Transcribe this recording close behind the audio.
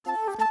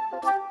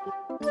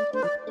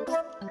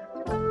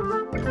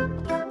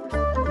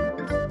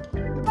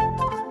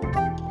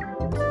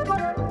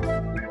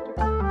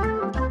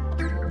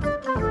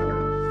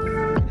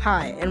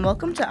Hi, and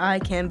welcome to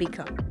ICAN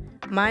Become.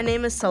 My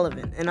name is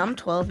Sullivan, and I'm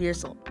 12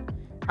 years old.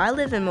 I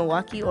live in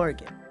Milwaukee,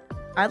 Oregon.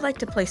 I'd like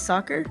to play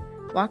soccer,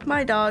 walk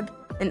my dog,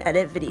 and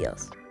edit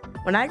videos.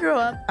 When I grow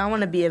up, I want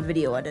to be a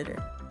video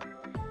editor.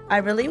 I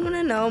really want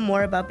to know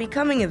more about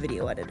becoming a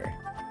video editor.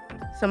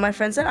 So my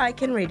friends at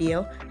ICAN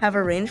Radio have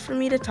arranged for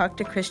me to talk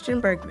to Christian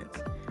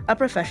Bergmans, a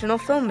professional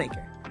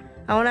filmmaker.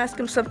 I want to ask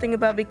him something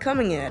about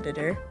becoming an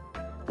editor,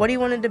 what he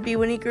wanted to be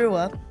when he grew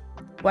up,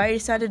 why he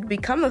decided to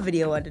become a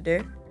video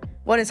editor,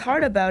 what is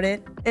hard about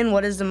it, and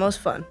what is the most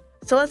fun.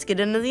 So let's get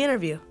into the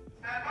interview.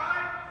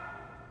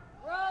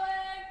 Rolling!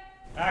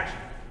 Action.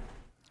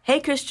 Hey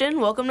Christian,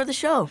 welcome to the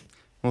show.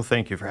 Well,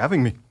 thank you for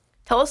having me.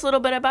 Tell us a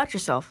little bit about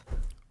yourself.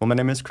 Well, my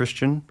name is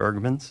Christian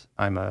Bergmans.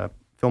 I'm a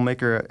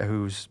filmmaker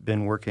who's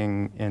been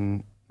working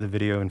in the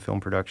video and film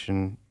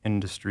production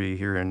industry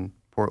here in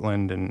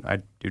Portland, and I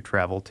do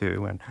travel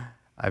too, and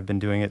I've been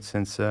doing it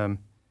since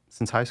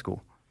high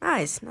school.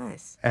 Nice.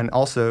 And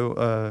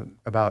also,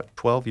 about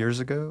 12 years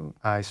ago,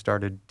 I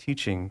started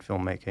teaching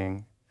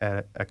filmmaking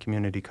at a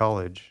community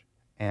college,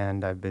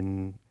 and I've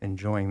been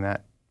enjoying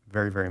that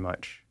very, very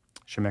much.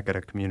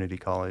 Shemeketa Community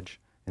College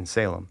in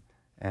Salem,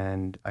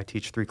 and I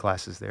teach 3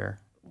 classes there.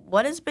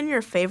 What has been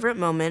your favorite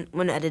moment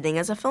when editing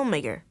as a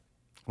filmmaker?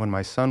 When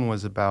my son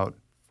was about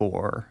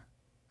 4,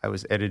 I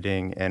was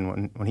editing,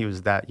 and when he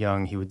was that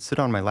young, he would sit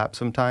on my lap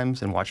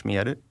sometimes and watch me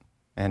edit,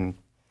 and,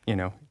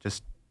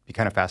 just be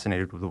kind of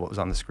fascinated with what was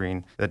on the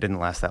screen. That didn't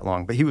last that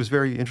long, but he was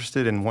very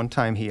interested, and one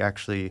time he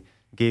actually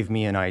gave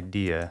me an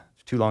idea.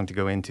 It's too long to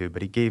go into,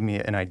 but he gave me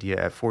an idea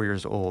at 4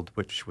 years old,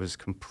 which was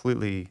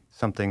completely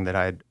something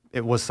that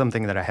it was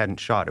something that I hadn't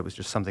shot. It was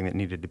just something that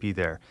needed to be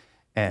there.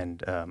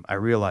 And I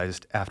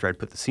realized after I'd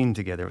put the scene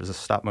together, it was a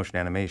stop-motion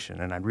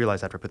animation, and I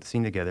realized after I put the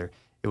scene together,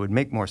 it would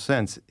make more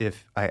sense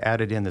if I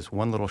added in this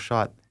one little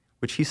shot,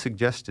 which he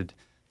suggested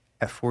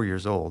at 4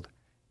 years old,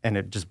 and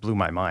it just blew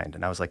my mind.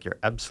 And I was like, you're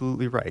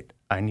absolutely right.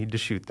 I need to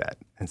shoot that.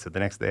 And so the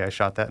next day I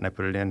shot that, and I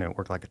put it in, and it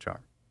worked like a charm.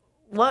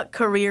 What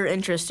career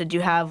interest did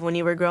you have when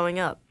you were growing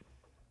up?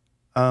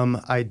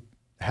 I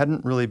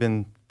hadn't really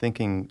been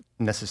thinking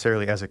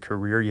necessarily as a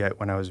career yet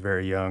when I was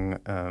very young.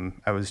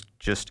 I was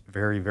just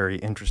very, very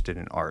interested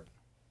in art.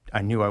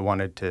 I knew I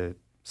wanted to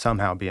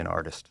somehow be an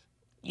artist.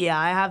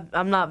 Yeah,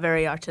 I'm not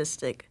very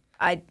artistic.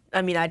 I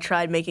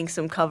tried making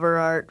some cover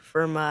art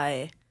for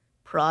my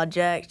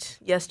project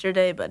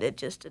yesterday, but it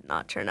just did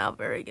not turn out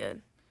very good.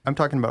 I'm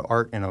talking about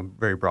art in a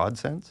very broad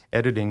sense.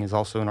 Editing is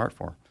also an art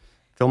form.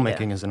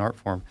 Filmmaking is an art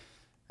form.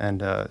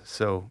 And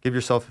so give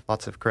yourself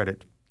lots of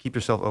credit. Keep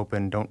yourself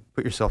open. Don't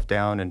put yourself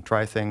down and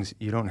try things.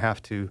 You don't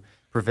have to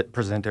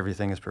present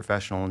everything as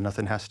professional.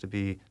 Nothing has to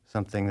be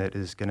something that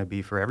is going to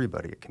be for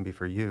everybody. It can be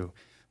for you,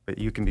 but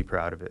you can be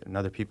proud of it. And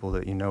other people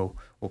that you know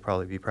will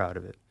probably be proud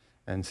of it.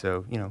 And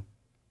so,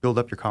 build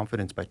up your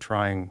confidence by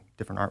trying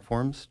different art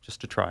forms just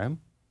to try them.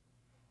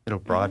 It'll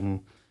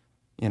broaden,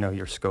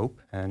 your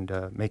scope and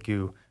make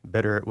you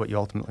better at what you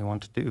ultimately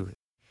want to do.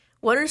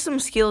 What are some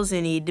skills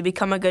you need to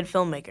become a good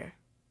filmmaker?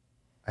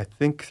 I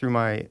think through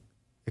my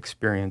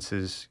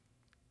experiences,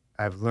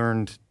 I've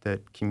learned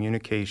that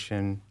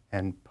communication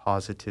and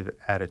positive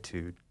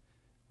attitude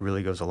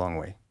really goes a long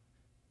way.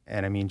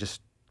 And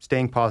just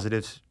staying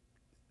positive,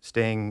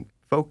 staying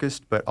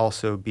focused, but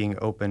also being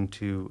open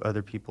to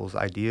other people's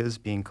ideas,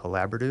 being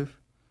collaborative,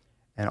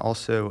 and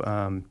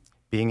also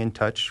being in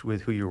touch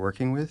with who you're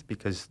working with,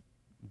 because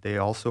they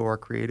also are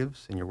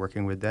creatives and you're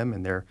working with them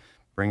and they're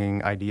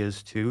bringing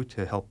ideas too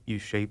to help you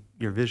shape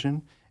your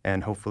vision.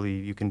 And hopefully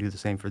you can do the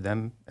same for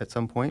them at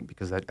some point,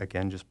 because that,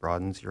 again, just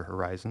broadens your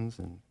horizons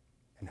and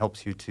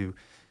helps you to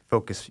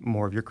focus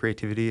more of your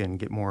creativity and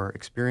get more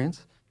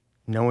experience.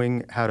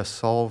 Knowing how to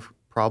solve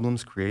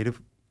problems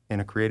in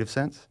a creative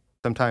sense.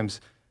 Sometimes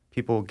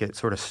people get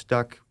sort of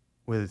stuck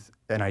with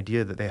an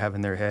idea that they have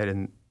in their head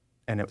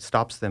and it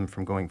stops them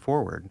from going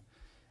forward.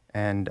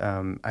 And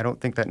I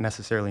don't think that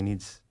necessarily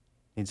needs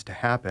to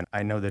happen.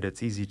 I know that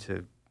it's easy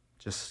to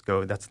just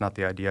go, that's not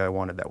the idea I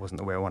wanted, that wasn't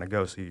the way I want to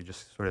go, so you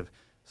just sort of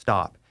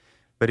stop.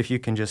 But if you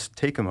can just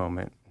take a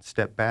moment,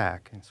 step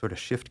back, and sort of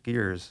shift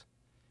gears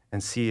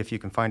and see if you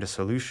can find a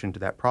solution to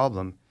that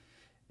problem,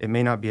 it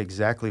may not be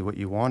exactly what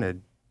you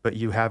wanted, but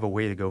you have a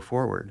way to go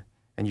forward,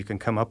 and you can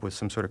come up with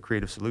some sort of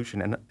creative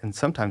solution. And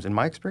sometimes, in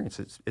my experience,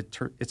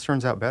 it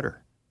turns out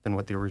better than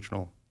what the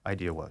original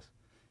idea was.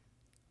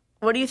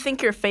 What do you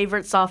think your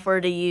favorite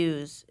software to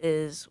use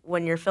is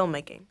when you're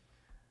filmmaking?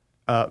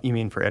 You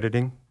mean for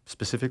editing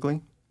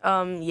specifically?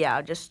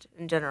 Yeah, just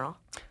in general.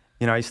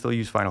 I still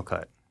use Final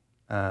Cut.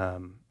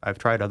 I've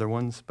tried other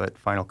ones, but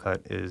Final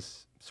Cut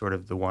is sort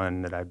of the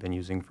one that I've been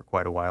using for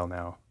quite a while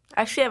now.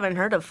 Actually, I haven't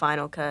heard of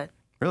Final Cut.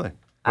 Really?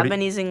 I've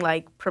been using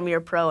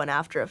Premiere Pro and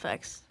After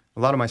Effects.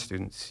 A lot of my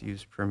students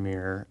use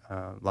Premiere.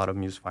 A lot of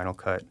them use Final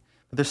Cut.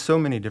 But there's so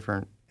many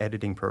different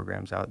editing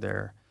programs out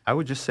there. I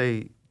would just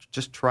say,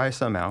 just try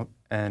some out,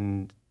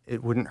 and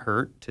it wouldn't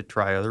hurt to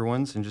try other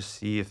ones and just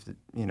see if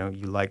you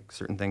like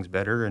certain things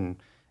better.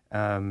 And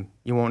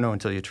you won't know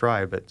until you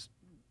try. But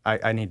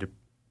I need to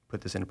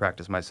put this into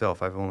practice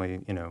myself. I've only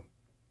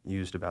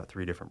used about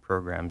 3 different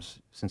programs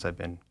since I've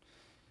been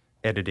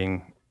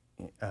editing,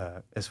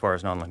 as far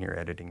as nonlinear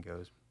editing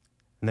goes.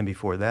 And then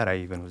before that, I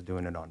even was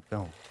doing it on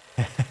film.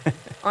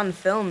 On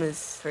film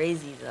is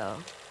crazy, though.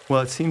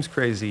 Well, it seems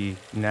crazy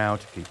now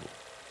to people,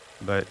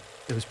 but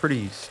it was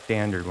pretty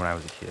standard when I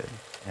was a kid.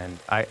 And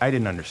I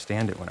didn't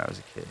understand it when I was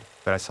a kid,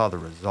 but I saw the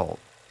result,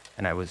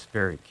 and I was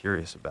very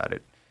curious about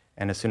it.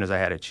 And as soon as I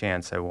had a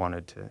chance, I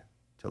wanted to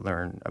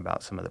learn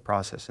about some of the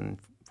process. And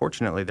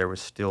fortunately, there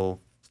was still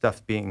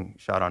stuff being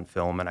shot on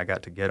film, and I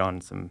got to get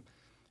on some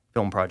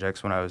film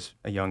projects when I was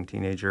a young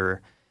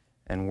teenager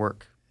and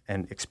work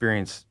and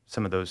experience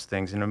some of those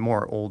things in a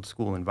more old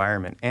school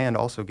environment, and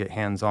also get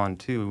hands-on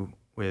too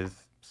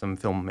with some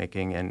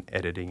filmmaking and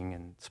editing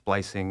and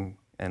splicing.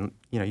 And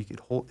you could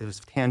hold, it was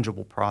a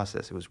tangible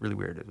process. It was really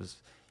weird.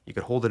 You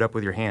could hold it up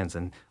with your hands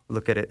and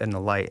look at it in the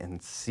light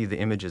and see the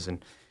images,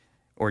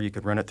 or you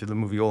could run it through the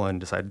moviola and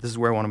decide, this is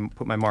where I want to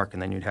put my mark,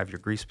 and then you'd have your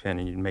grease pen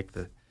and you'd make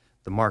the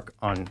mark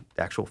on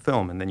the actual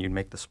film, and then you'd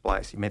make the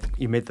splice.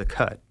 You made the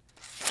cut.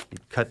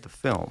 You'd cut the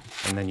film,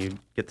 and then you'd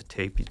get the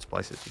tape, you'd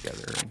splice it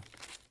together,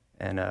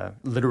 and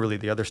literally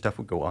the other stuff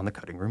would go on the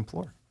cutting room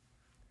floor.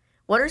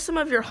 What are some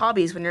of your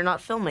hobbies when you're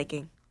not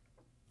filmmaking?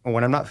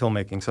 When I'm not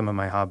filmmaking, some of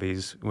my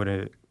hobbies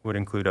would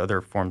include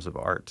other forms of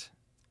art.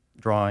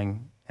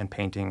 Drawing and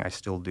painting, I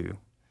still do.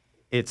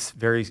 It's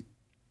very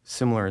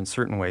similar in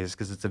certain ways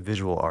because it's a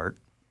visual art,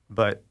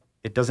 but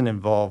it doesn't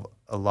involve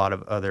a lot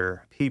of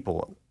other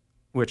people,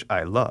 which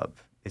I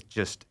love.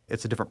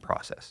 It's a different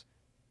process.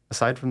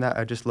 Aside from that,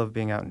 I just love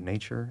being out in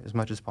nature as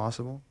much as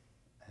possible,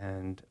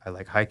 and I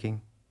like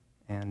hiking,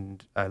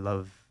 and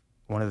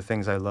one of the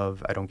things I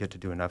love, I don't get to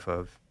do enough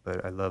of,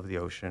 but I love the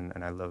ocean,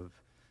 and I love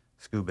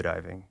scuba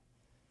diving.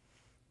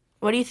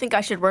 What do you think I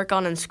should work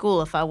on in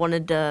school if I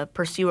wanted to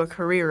pursue a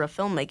career of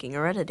filmmaking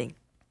or editing?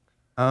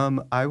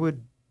 I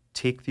would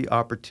take the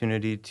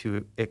opportunity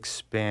to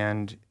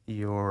expand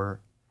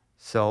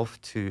yourself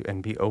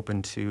and be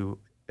open to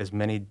as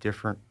many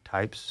different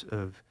types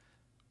of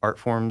art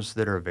forms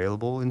that are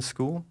available in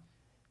school.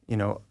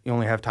 You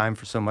only have time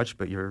for so much,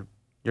 but you're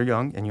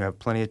young and you have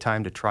plenty of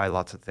time to try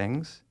lots of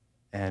things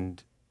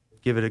and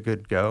give it a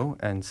good go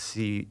and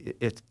see.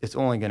 It's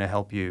only going to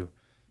help you.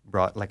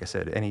 Like I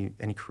said,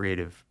 any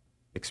creative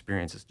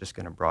experience is just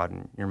going to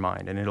broaden your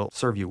mind, and it'll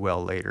serve you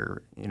well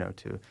later,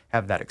 to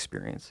have that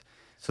experience.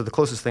 So the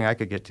closest thing I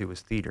could get to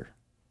was theater,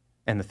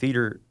 and the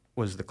theater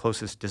was the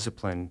closest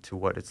discipline to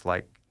what it's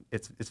like.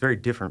 It's very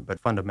different, but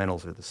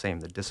fundamentals are the same.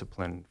 The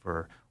discipline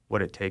for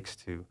what it takes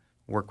to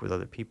work with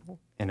other people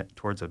and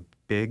towards a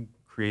big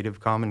creative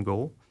common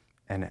goal,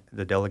 and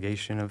the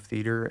delegation of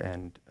theater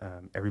and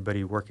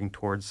everybody working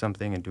towards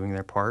something and doing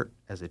their part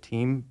as a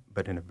team,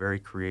 but in a very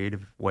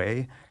creative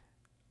way.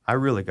 I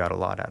really got a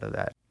lot out of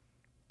that.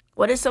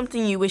 What is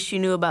something you wish you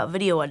knew about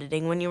video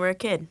editing when you were a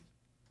kid?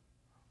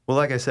 Well,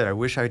 like I said, I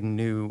wish I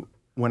knew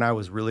when I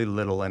was really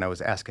little and I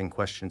was I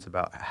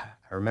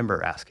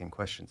remember asking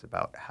questions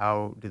about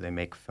how do they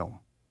make film.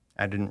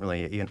 I didn't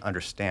really even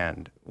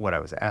understand what I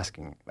was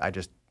asking. I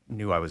just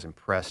knew I was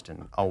impressed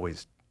and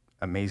always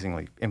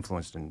amazingly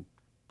influenced and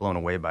blown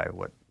away by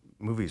what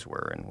movies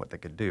were and what they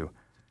could do.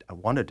 I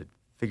wanted to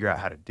figure out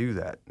how to do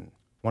that. And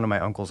one of my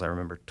uncles, I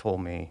remember,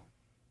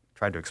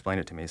 tried to explain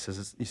it to me. He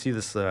says, you see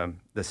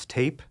this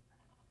tape?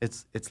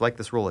 It's like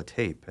this roll of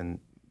tape, and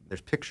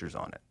there's pictures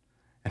on it.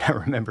 And I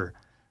remember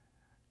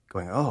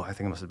going, oh, I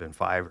think it must have been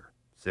 5 or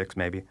 6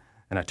 maybe.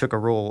 And I took a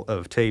roll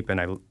of tape and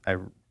I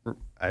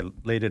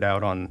laid it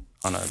out on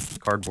a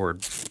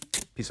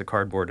piece of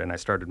cardboard, and I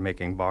started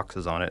making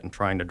boxes on it and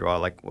trying to draw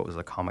like what was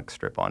a comic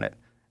strip on it.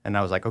 And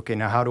I was like, okay,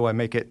 now how do I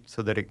make it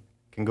so that it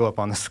can go up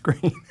on the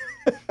screen?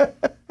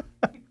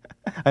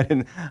 I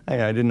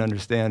didn't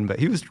understand, but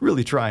he was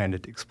really trying to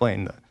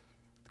explain the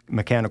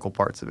mechanical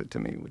parts of it to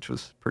me, which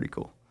was pretty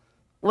cool.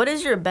 What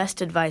is your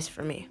best advice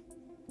for me?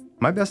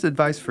 My best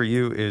advice for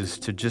you is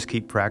to just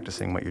keep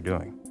practicing what you're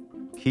doing.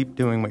 Keep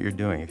doing what you're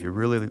doing. If you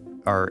really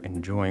are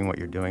enjoying what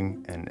you're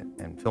doing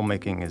and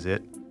filmmaking is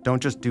it,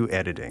 don't just do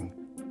editing.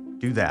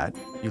 Do that.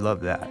 You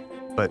love that.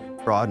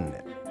 But broaden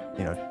it.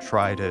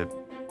 Try to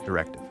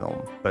direct a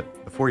film.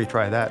 But before you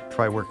try that,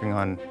 try working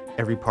on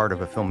every part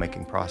of a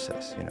filmmaking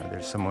process.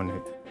 There's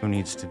someone who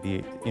needs to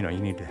be, you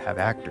need to have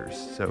actors,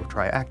 so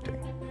try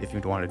acting. If you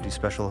want to do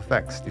special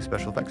effects, do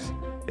special effects.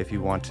 If you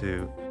want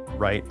to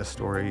write a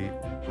story,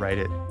 write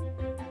it,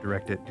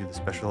 direct it, do the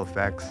special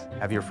effects,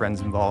 have your friends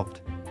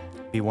involved,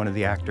 be one of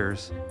the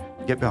actors,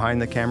 get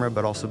behind the camera,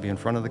 but also be in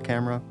front of the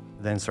camera,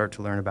 then start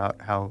to learn about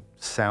how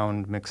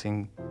sound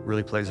mixing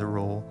really plays a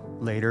role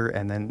later,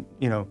 and then,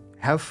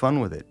 have fun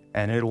with it.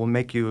 And it will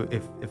make you,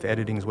 if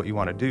editing is what you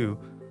want to do,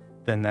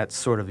 then that's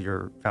sort of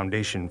your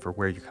foundation for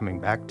where you're coming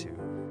back to.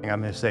 And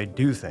I'm going to say,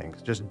 do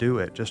things. Just do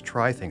it. Just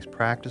try things.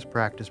 Practice,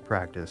 practice,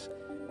 practice.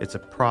 It's a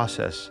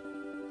process.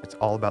 It's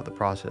all about the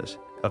process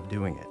of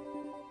doing it.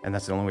 And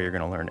that's the only way you're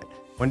going to learn it.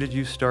 When did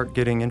you start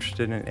getting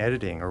interested in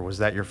editing? Or was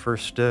that your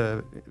first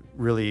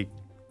really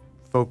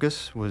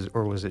focus?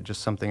 Or was it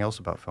just something else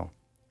about film?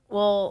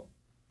 Well,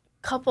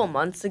 a couple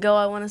months ago,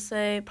 I want to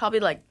say, probably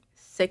like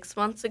 6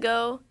 months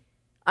ago,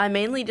 I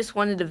mainly just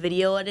wanted to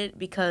video edit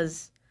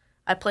because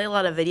I play a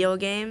lot of video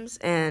games,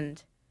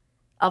 and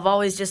I've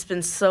always just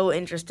been so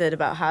interested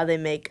about how they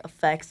make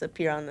effects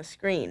appear on the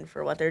screen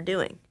for what they're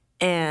doing.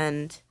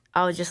 And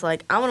I was just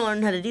like, I want to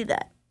learn how to do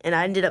that. And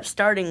I ended up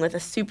starting with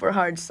a super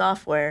hard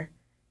software,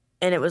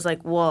 and it was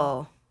like,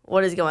 whoa,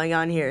 what is going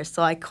on here?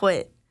 So I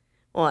quit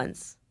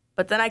once.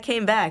 But then I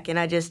came back, and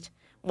I just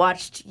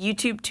watched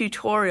YouTube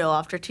tutorial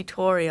after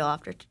tutorial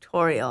after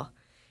tutorial.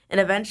 And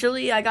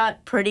eventually I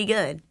got pretty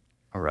good.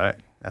 All right.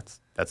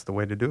 That's the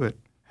way to do it.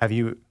 Have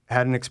you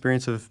had an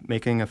experience of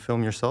making a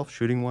film yourself,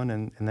 shooting one,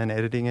 and then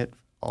editing it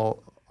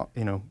all,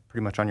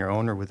 pretty much on your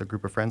own or with a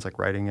group of friends, like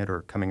writing it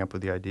or coming up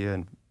with the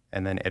idea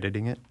and then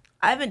editing it?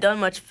 I haven't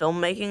done much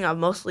filmmaking. I've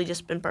mostly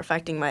just been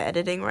perfecting my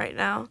editing right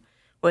now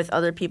with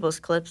other people's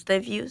clips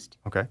they've used.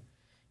 Okay.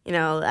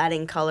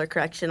 Adding color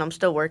correction. I'm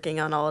still working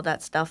on all of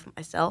that stuff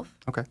myself.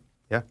 Okay.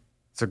 Yeah.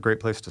 It's a great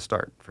place to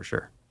start, for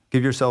sure.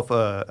 Give yourself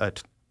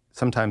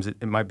sometimes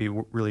it might be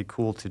really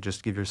cool to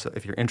just give yourself,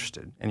 if you're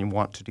interested and you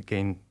want to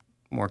gain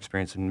more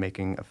experience in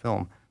making a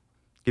film,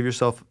 give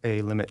yourself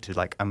a limit to,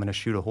 like, I'm going to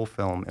shoot a whole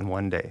film in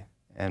one day,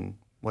 and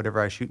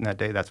whatever I shoot in that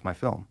day, that's my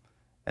film.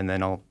 And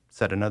then I'll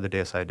set another day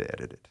aside to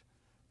edit it.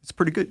 It's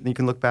pretty good. You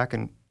can look back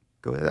and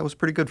go, that was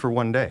pretty good for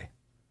one day.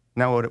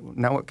 Now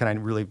what can I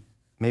really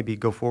maybe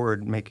go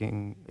forward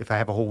making if I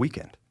have a whole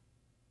weekend?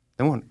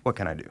 Then what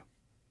can I do?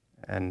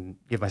 And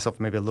give myself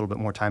maybe a little bit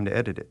more time to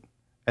edit it.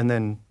 And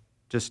then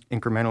just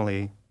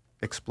incrementally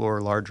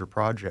explore larger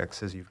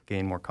projects as you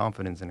gain more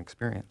confidence and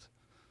experience.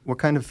 What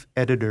kind of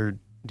editor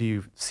do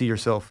you see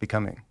yourself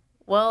becoming?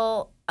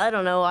 Well, I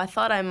don't know. I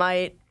thought I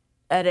might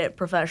edit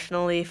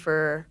professionally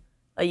for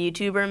a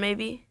YouTuber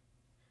maybe.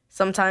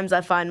 Sometimes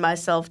I find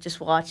myself just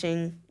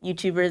watching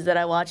YouTubers that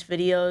I watch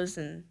videos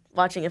and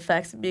watching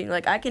effects and being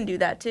like, I can do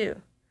that too.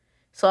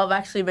 So I've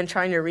actually been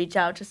trying to reach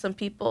out to some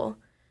people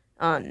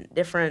on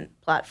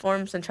different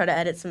platforms and try to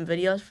edit some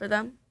videos for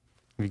them.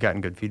 Have you gotten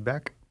good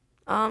feedback?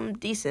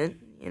 Decent,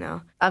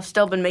 I've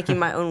still been making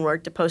my own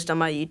work to post on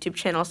my YouTube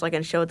channel so I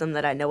can show them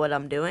that I know what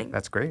I'm doing.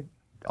 That's great.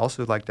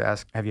 Also, I'd like to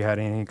ask, have you had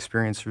any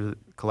experience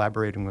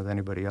collaborating with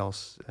anybody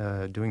else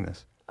doing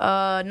this?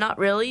 Not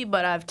really,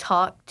 but I've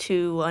talked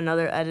to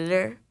another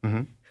editor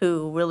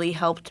who really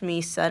helped me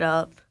set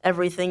up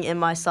everything in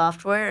my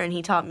software, and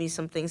he taught me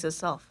some things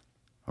himself.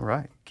 All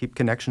right. Keep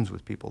connections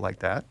with people like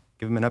that.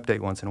 Give them an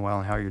update once in a while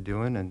on how you're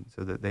doing, and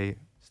so that they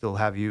still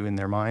have you in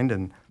their mind,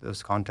 and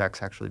those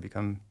contacts actually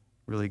become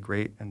really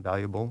great and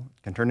valuable.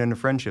 Can turn into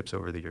friendships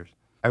over the years.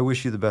 I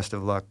wish you the best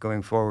of luck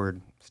going forward.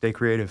 Stay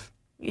creative.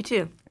 You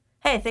too.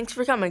 Hey, thanks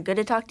for coming. Good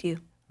to talk to you.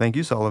 Thank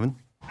you, Sullivan.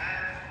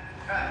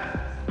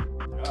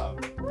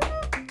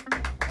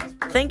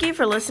 Thank you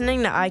for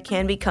listening to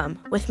ICAN Become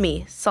with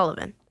me,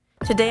 Sullivan.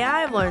 Today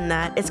I have learned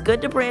that it's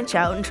good to branch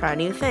out and try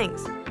new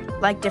things,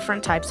 like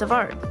different types of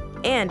art.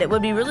 And it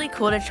would be really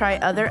cool to try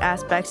other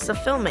aspects of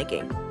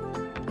filmmaking.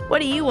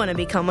 What do you want to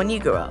become when you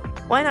grow up?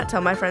 Why not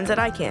tell my friends at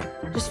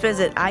ICAN? Just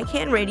visit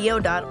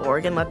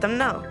icanradio.org and let them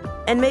know.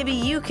 And maybe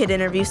you could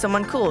interview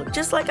someone cool,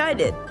 just like I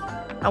did.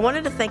 I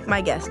wanted to thank my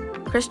guest,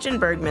 Christian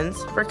Bergmans,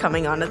 for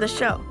coming onto the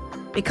show.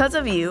 Because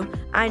of you,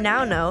 I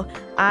now know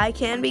I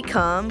can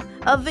become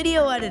a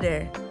video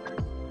editor.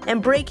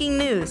 And breaking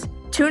news,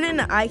 tune in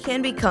to I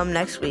Can Become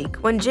next week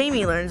when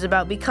Jamie learns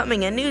about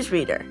becoming a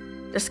newsreader.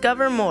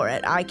 Discover more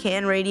at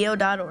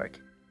icanradio.org.